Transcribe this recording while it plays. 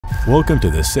Welcome to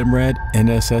the Simrad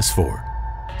NSS 4.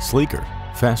 Sleeker,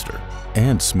 faster,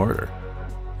 and smarter.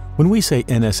 When we say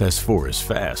NSS 4 is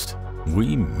fast,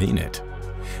 we mean it.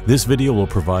 This video will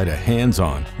provide a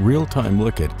hands-on, real-time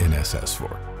look at NSS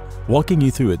 4, walking you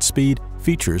through its speed,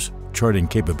 features, charting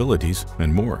capabilities,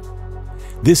 and more.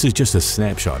 This is just a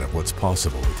snapshot of what's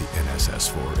possible with the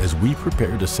NSS 4 as we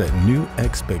prepare to set new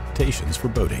expectations for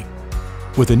boating.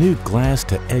 With a new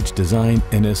glass-to-edge design,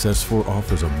 NSS 4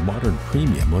 offers a modern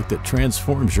premium look that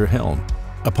transforms your helm.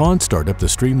 Upon startup, the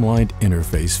streamlined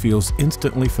interface feels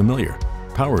instantly familiar.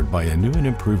 Powered by a new and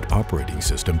improved operating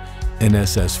system,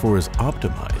 NSS 4 is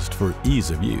optimized for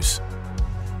ease of use.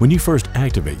 When you first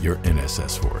activate your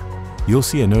NSS 4, you'll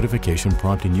see a notification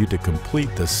prompting you to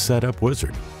complete the setup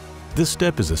wizard. This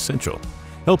step is essential,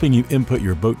 helping you input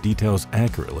your boat details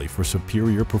accurately for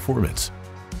superior performance.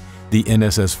 The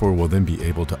NSS 4 will then be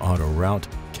able to auto-route,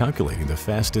 calculating the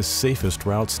fastest, safest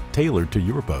routes tailored to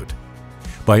your boat.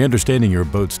 By understanding your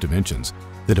boat's dimensions,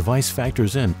 the device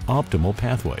factors in optimal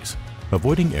pathways,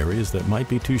 avoiding areas that might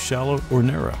be too shallow or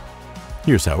narrow.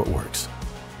 Here's how it works.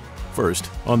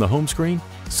 First, on the home screen,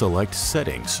 select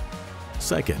Settings.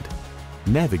 Second,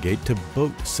 navigate to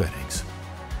Boat Settings.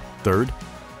 Third,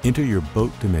 enter your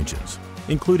boat dimensions,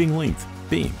 including length,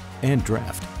 beam, and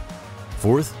draft.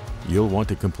 Fourth, you'll want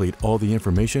to complete all the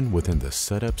information within the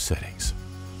setup settings.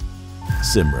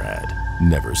 Simrad,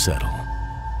 never settle.